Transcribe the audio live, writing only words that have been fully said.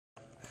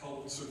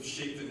helped sort of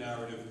shape the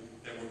narrative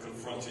that we're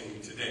confronting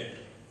today.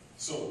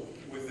 So,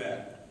 with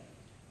that,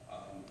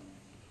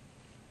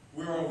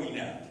 where are we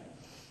now?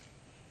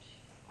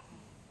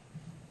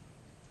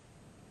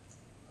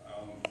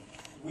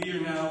 We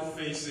are now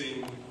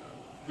facing,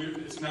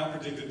 it's now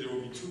predicted there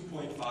will be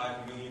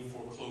 2.5 million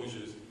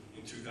foreclosures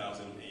in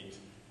 2008.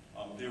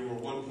 There were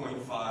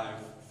 1.5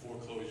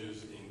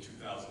 foreclosures in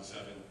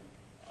 2007.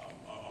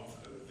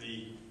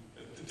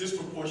 The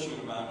disproportionate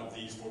amount of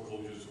these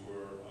foreclosures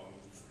were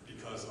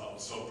because of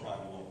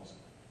subprime loans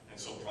and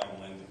subprime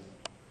lending.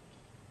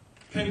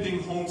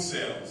 Pending home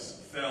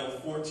sales fell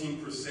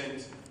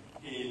 14%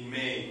 in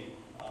May,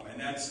 and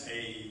that's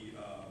a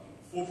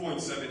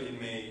 4.7 in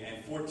May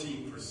and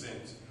 14%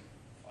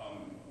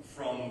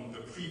 from the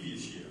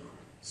previous year.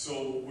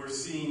 So we're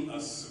seeing a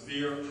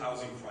severe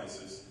housing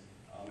crisis,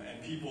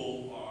 and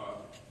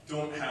people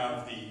don't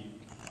have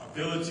the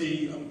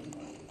ability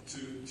to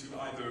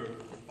either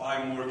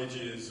buy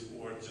mortgages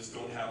or just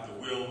don't have the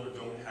will or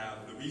don't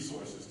have the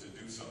resources to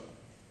do so.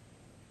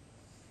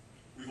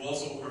 We've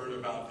also heard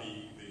about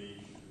the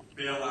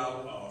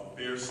bailout of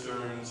Bear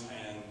Stearns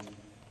and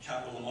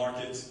capital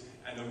markets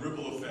and the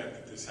ripple effect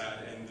that this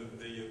had and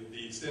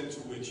the extent to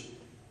which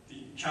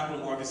the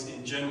capital markets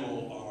in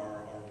general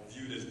are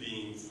viewed as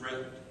being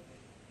threatened.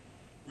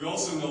 We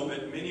also know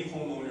that many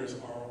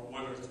homeowners are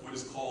what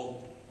is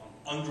called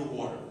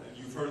underwater, and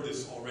you've heard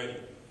this already,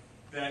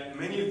 that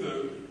many of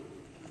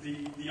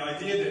the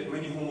idea that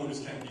many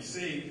homeowners can be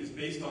saved is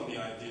based on the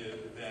idea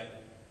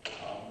that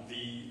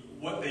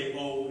what they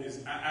owe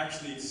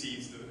actually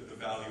exceeds the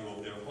value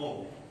of their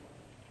home.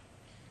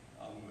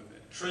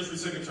 Treasury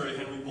Secretary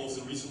Henry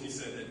Paulson recently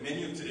said that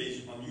many of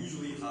today's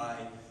unusually high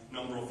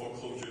number of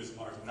foreclosures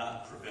are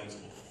not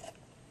preventable.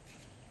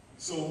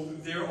 So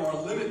there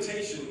are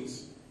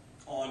limitations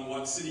on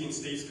what city and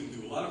states can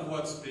do. A lot of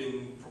what's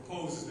been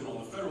proposed has been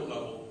on the federal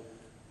level,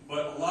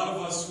 but a lot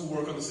of us who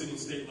work on the city and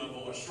state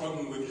level are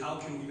struggling with how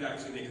can we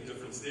actually make a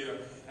difference there.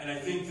 And I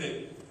think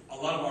that a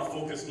lot of our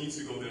focus needs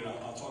to go there, and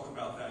I'll talk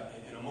about that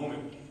in a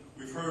moment.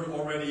 We've heard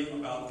already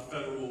about the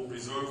Federal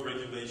Reserve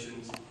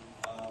regulations,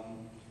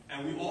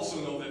 and we also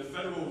know that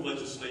federal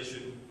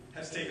legislation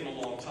has taken a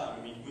long time.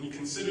 I mean, when you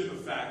consider the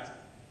fact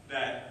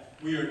that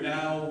we are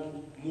now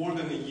more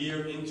than a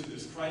year into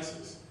this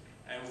crisis,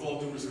 and with all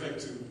due respect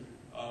to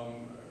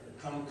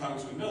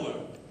Congressman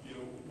Miller,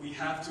 we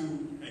have to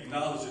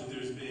acknowledge that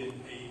there's been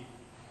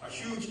a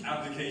huge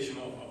abdication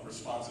of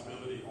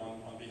responsibility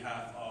on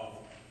behalf of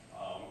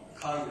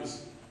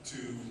Congress to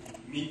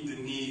meet the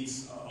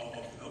needs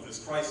of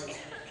this crisis.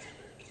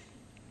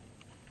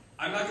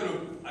 I'm not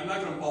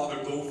going to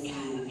bother go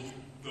through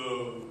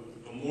the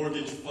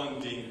mortgage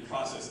funding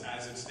process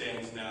as it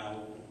stands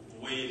now,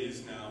 the way it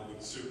is now with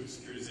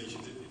securitization.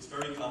 It's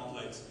very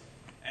complex,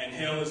 and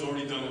Hale has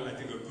already done, I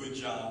think, a good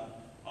job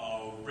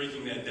of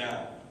breaking that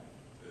down.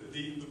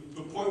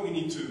 The point we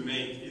need to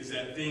make is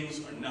that things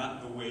are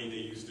not the way they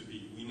used to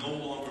be. We no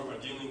longer are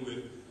dealing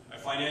with a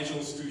financial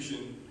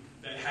institution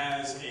that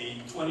has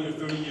a 20 or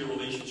 30-year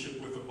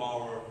relationship with the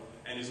borrower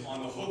and is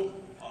on the hook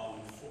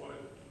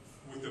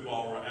with the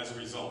borrower as a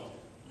result.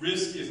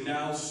 Risk is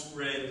now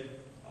spread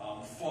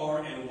far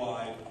and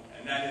wide,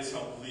 and that has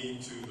helped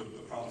lead to the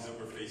problems that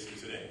we're facing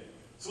today.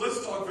 So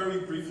let's talk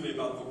very briefly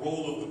about the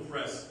role of the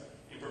press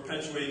in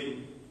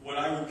perpetuating what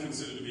I would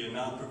consider to be a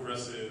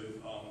non-progressive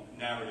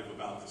narrative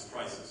about this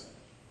crisis.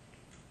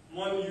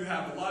 One, you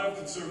have a lot of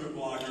conservative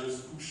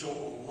bloggers who show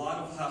a lot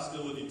of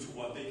hostility to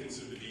what they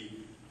consider to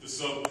be the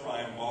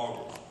subprime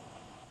borrower.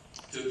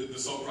 The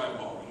subprime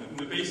borrower. And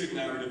the basic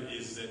narrative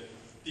is that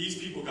these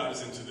people got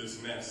us into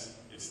this mess.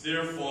 It's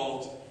their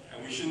fault,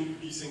 and we shouldn't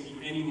be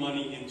sinking any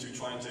money into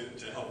trying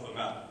to help them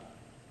out.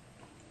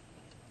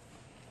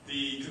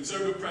 The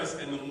conservative press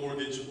and the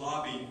mortgage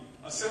lobby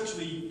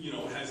essentially,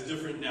 has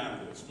different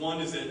narratives. One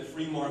is that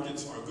free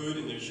markets are good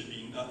and there should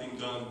be nothing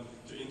done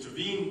to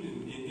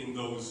intervene in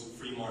those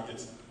free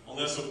markets,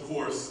 unless, of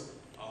course,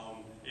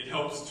 it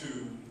helps to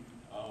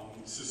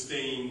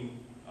sustain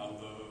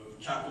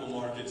the capital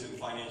markets and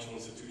financial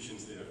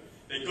institutions there.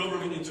 That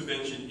government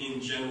intervention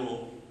in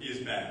general is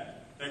bad.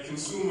 That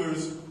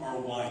consumers are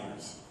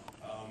whiners.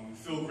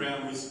 Phil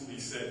Gramm recently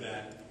said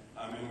that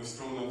and was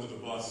thrown under the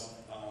bus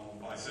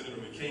by Senator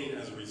McCain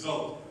as a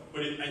result.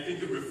 But I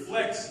think it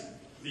reflects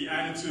the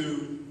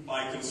attitude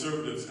by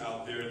conservatives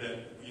out there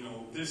that,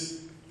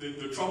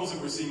 the troubles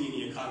that we're seeing in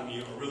the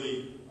economy are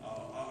really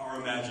our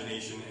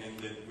imagination, and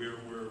that we're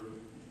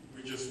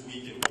just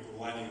weak and we're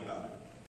whining about it.